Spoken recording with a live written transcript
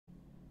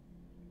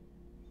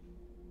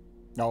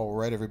All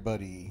right,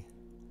 everybody.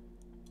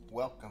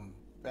 Welcome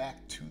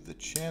back to the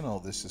channel.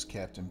 This is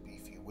Captain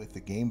Beefy with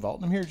the Game Vault.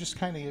 And I'm here just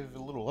kind of give a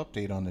little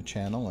update on the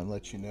channel and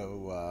let you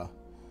know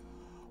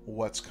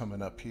what's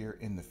coming up here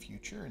in the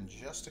future. In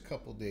just a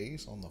couple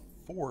days, on the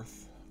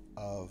 4th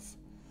of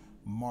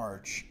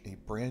March, a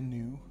brand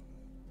new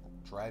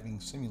driving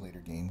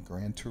simulator game,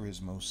 Gran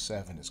Turismo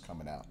 7, is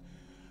coming out.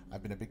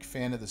 I've been a big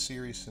fan of the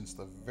series since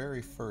the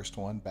very first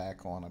one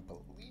back on, I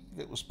believe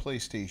it was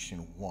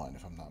PlayStation 1,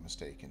 if I'm not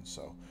mistaken.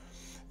 So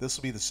this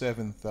will be the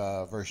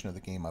 7th version of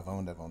the game I've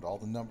owned. I've owned all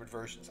the numbered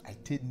versions. I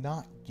did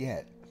not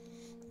get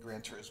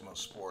Gran Turismo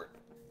Sport,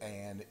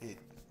 and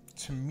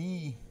to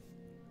me,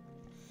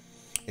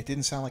 it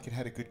didn't sound like it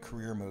had a good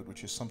career mode,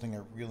 which is something I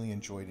really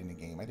enjoyed in the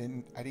game. I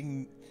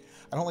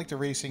don't like the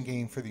racing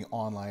game for the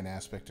online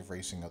aspect of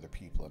racing other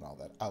people and all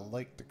that. I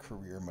like the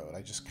career mode.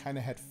 I just kind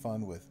of had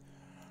fun with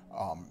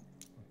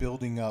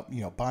building up,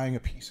 buying a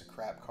piece of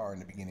crap car in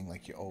the beginning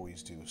like you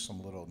always do,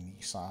 some little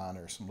Nissan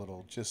or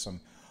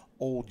some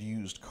old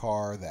used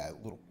car,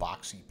 that little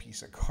boxy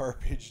piece of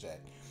garbage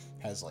that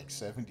has like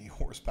 70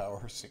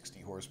 horsepower,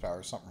 60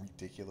 horsepower, something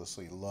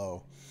ridiculously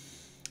low.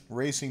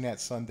 Racing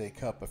that Sunday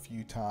Cup a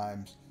few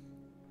times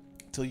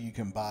till you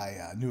can buy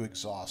a new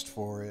exhaust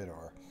for it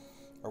or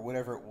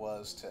whatever it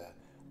was to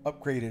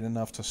upgrade it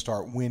enough to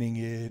start winning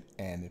it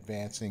and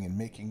advancing and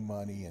making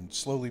money and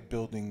slowly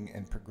building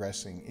and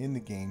progressing in the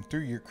game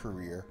through your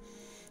career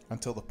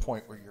until the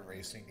point where you're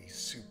racing these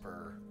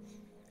super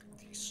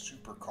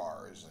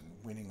cars and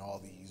winning all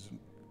these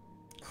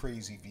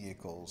crazy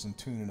vehicles and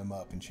tuning them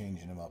up and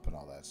changing them up and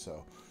all that.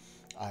 So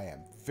I am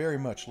very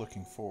much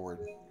looking forward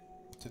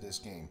to this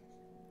game.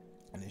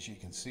 And as you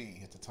can see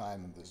at the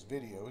time of this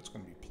video, it's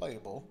going to be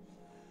playable.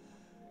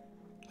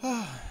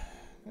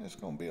 It's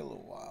going to be a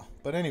little while.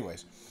 But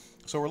anyways,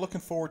 so we're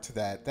looking forward to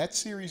that. That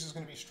series is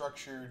going to be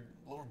structured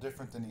a little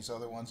different than these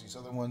other ones. These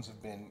other ones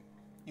have been,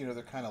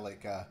 they're kind of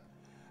like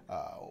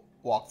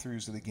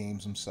walkthroughs of the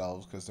games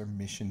themselves because they're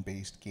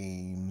mission-based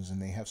games and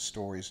they have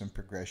stories and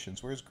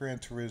progressions, whereas Gran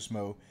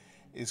Turismo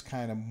is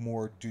kind of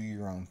more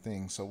do-your-own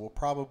thing. So we'll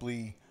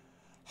probably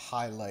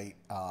highlight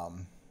a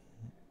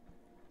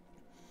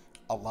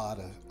lot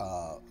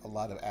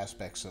of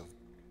aspects of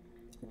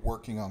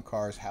working on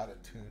cars, how to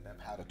tune them,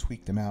 how to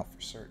tweak them out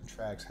for certain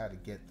tracks, how to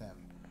get them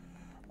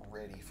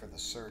ready for the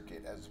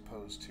circuit, as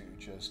opposed to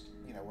just,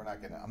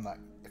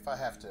 if I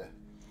have to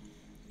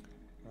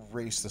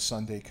race the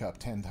Sunday Cup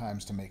 10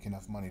 times to make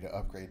enough money to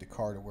upgrade the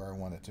car to where I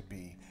want it to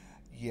be,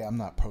 I'm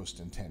not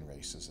posting 10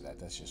 races of that.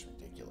 That's just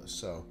ridiculous.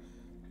 So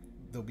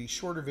there'll be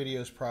shorter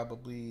videos,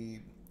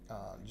 probably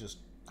just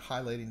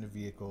highlighting the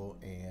vehicle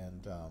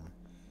and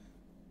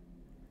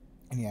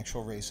the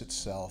actual race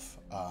itself.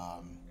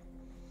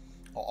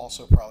 I'll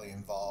also probably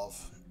involve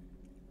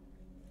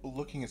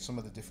looking at some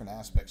of the different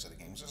aspects of the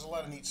games. There's a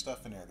lot of neat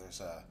stuff in there.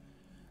 There's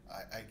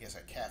I guess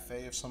a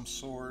cafe of some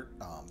sort.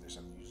 There's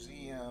a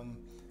museum.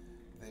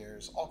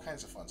 There's all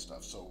kinds of fun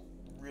stuff. So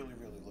really,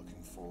 really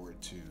looking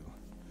forward to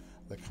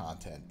the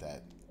content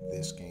that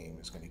this game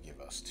is going to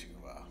give us to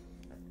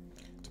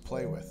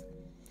play with.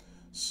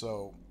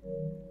 So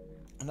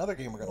another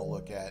game we're going to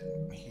look at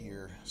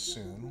here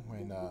soon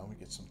when we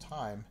get some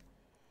time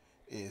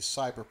is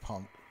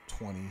Cyberpunk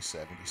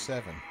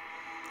 2077.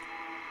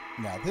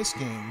 Now, this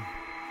game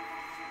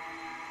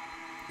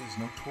is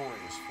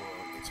notorious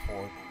for its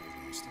horrible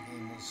release. The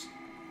game was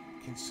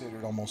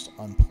considered almost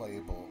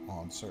unplayable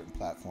on certain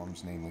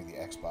platforms, namely the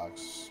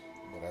Xbox,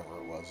 whatever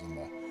it was, and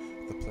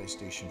the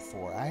PlayStation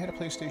 4. I had a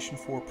PlayStation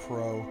 4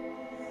 Pro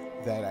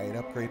that I had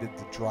upgraded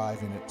the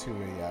drive in it to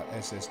a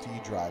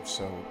SSD drive,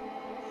 so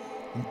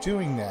in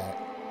doing that,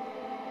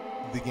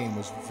 the game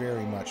was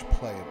very much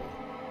playable.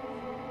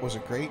 Was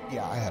it great?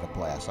 Yeah, I had a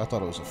blast. I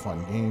thought it was a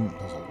fun game.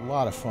 It was a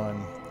lot of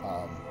fun.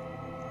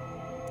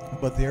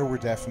 But there were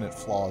definite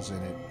flaws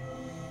in it.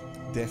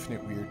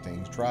 Definite weird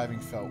things. Driving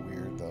felt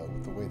weird.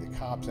 The way the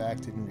cops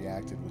acted and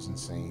reacted was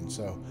insane.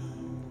 So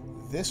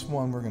this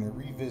one we're going to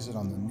revisit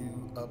on the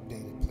new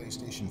updated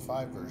PlayStation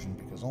 5 version,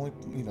 because only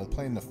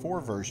playing the 4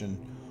 version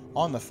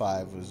on the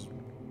 5 was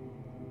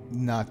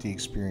not the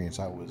experience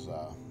I was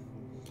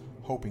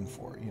hoping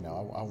for.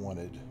 I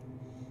wanted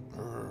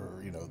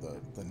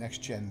the next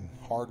gen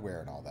hardware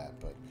and all that.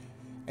 But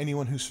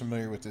anyone who's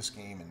familiar with this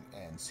game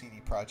and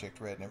CD Projekt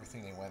Red and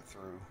everything they went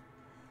through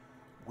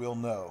will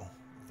know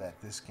that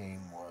this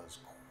game was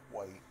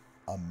quite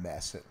a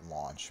mess at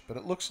launch. But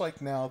it looks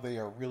like now they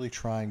are really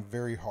trying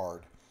very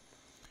hard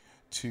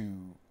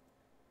to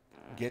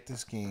get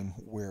this game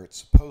where it's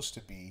supposed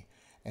to be,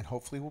 and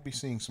hopefully we'll be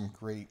seeing some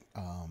great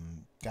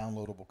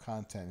downloadable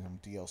content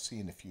and DLC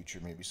in the future.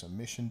 Maybe some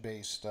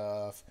mission-based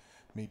stuff,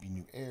 maybe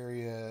new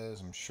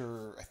areas.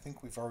 I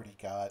think we've already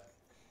got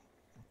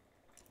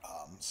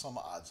some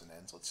odds and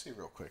ends. Let's see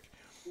real quick.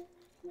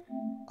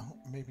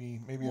 Maybe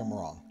I'm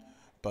wrong,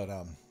 but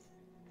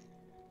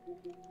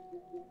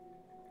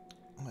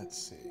let's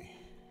see.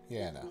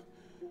 Yeah, no,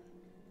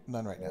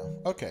 none right now.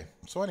 Okay,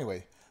 so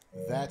anyway,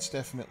 that's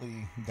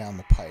definitely down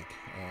the pike,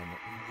 and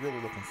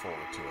really looking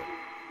forward to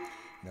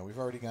it. You know, we've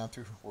already gone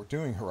through, we're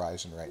doing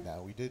Horizon right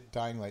now. We did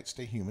Dying Light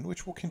Stay Human,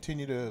 which we'll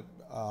continue to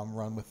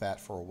run with that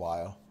for a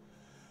while.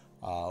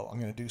 I'm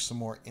going to do some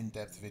more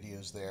in-depth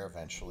videos there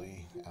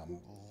eventually. I'm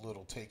a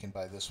little taken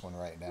by this one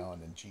right now,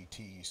 and then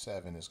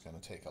GT7 is going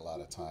to take a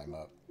lot of time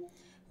up.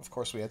 Of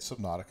course, we had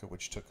Subnautica,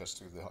 which took us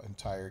through the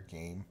entire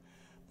game.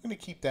 I'm going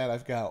to keep that.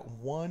 I've got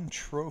one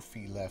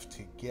trophy left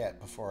to get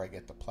before I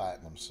get the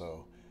Platinum,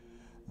 so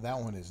that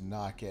one is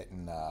not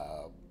getting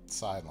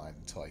sidelined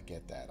until I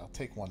get that. I'll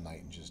take one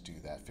night and just do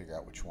that, figure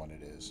out which one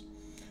it is.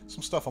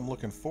 Some stuff I'm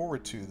looking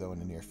forward to, though, in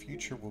the near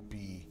future will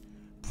be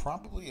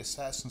probably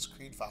Assassin's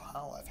Creed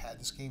Valhalla. I've had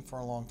this game for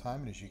a long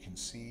time, and as you can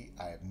see,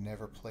 I have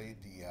never played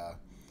the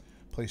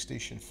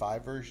PlayStation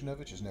 5 version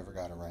of it, just never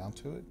got around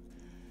to it.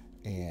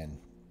 And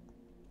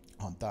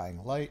on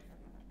Dying Light,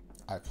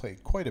 I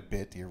played quite a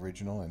bit, the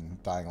original,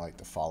 and Dying Light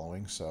the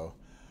following, so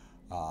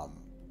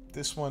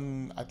this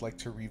one I'd like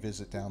to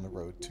revisit down the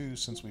road too,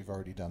 since we've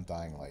already done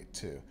Dying Light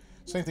 2.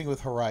 Same thing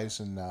with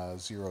Horizon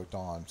Zero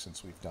Dawn,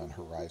 since we've done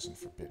Horizon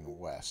Forbidden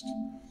West.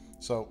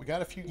 So we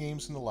got a few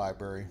games in the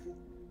library.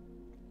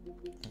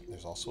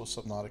 There's also a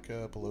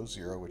Subnautica Below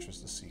Zero, which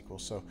was the sequel.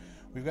 So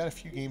we've got a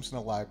few games in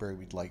the library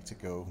we'd like to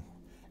go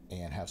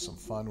and have some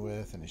fun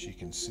with. And as you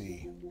can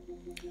see,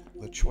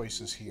 the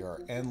choices here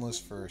are endless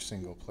for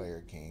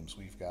single-player games.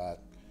 We've got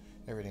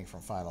everything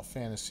from Final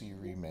Fantasy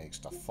remakes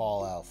to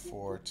Fallout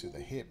 4 to the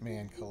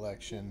Hitman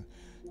collection,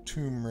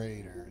 Tomb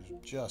Raiders,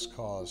 Just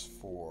Cause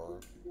 4,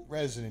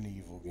 Resident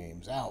Evil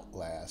games,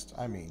 Outlast,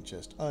 I mean,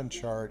 just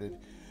Uncharted.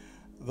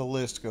 The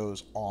list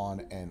goes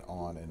on and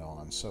on and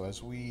on. So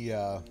as we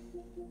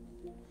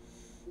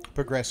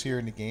progress here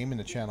in the game and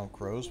the channel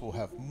grows, we'll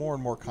have more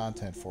and more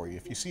content for you.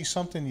 If you see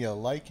something you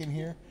like in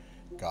here,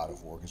 God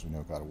of War, because we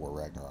know God of War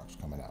Ragnarok's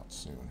coming out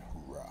soon.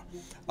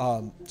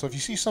 Hoorah. So if you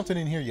see something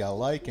in here you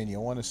like and you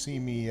want to see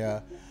me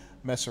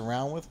mess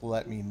around with,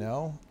 let me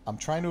know. I'm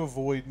trying to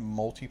avoid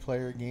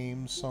multiplayer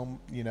games,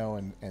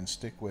 and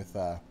stick with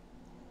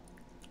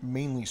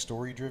mainly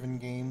story-driven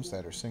games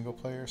that are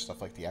single-player,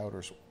 stuff like the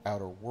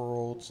Outer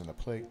Worlds and A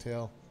Plague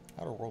Tale.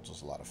 Outer Worlds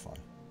was a lot of fun.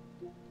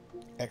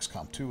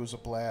 XCOM 2 was a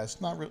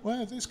blast. Not really,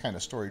 well, it is kind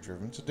of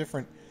story-driven. It's a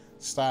different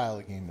style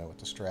of game, though, with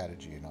the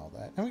strategy and all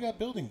that. And we got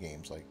building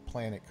games like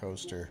Planet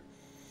Coaster,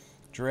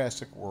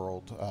 Jurassic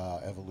World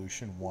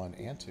Evolution 1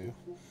 and 2.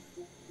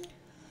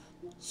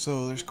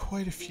 So there's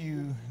quite a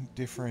few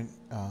different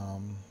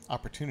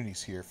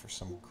opportunities here for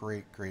some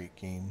great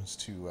games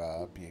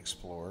to be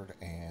explored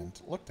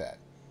and looked at.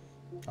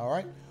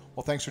 Alright,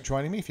 well, thanks for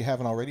joining me. If you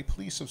haven't already,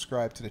 please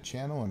subscribe to the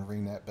channel and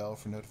ring that bell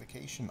for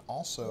notification.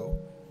 Also,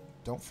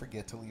 don't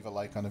forget to leave a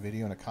like on the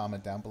video and a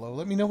comment down below.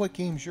 Let me know what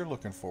games you're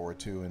looking forward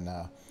to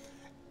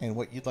and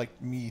what you'd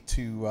like me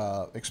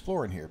to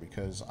explore in here,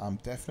 because I'm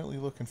definitely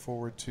looking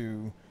forward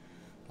to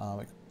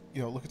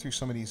looking through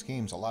some of these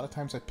games. A lot of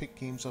times I pick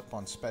games up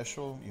on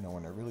special,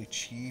 when they're really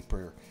cheap,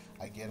 or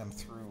I get them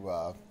through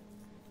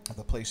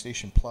the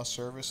PlayStation Plus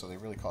service, so they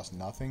really cost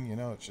nothing.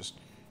 It's just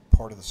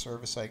part of the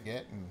service I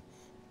get, and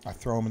I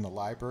throw them in the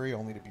library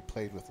only to be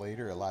played with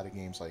later. A lot of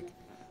games like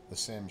The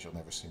Sims, you'll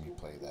never see me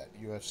play that.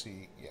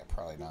 UFC, yeah,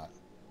 probably not.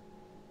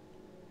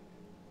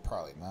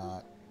 Probably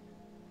not.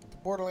 The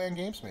Borderland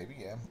games, maybe,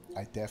 yeah.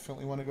 I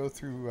definitely want to go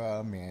through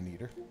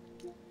Maneater.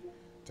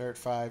 Dirt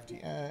 5,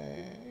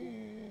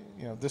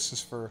 this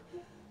is for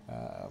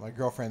my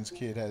girlfriend's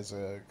kid. Has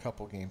a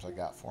couple games I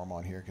got for him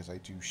on here because I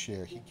do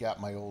share. He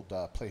got my old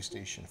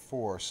PlayStation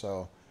 4,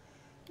 so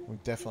we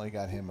definitely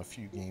got him a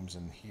few games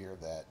in here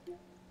that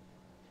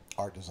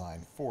are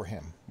designed for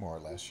him, more or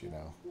less,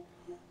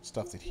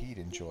 stuff that he'd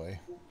enjoy.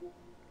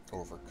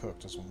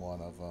 Overcooked is one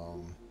of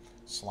them.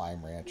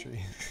 Slime Rancher.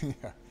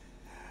 Yeah.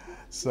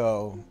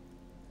 So,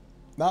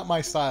 not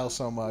my style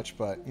so much,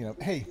 but,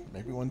 hey,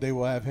 maybe one day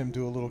we'll have him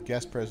do a little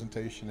guest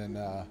presentation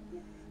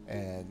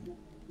and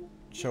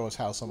show us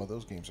how some of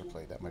those games are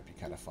played. That might be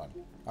kind of fun.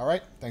 All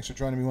right, thanks for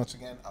joining me once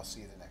again. I'll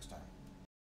see you the next time.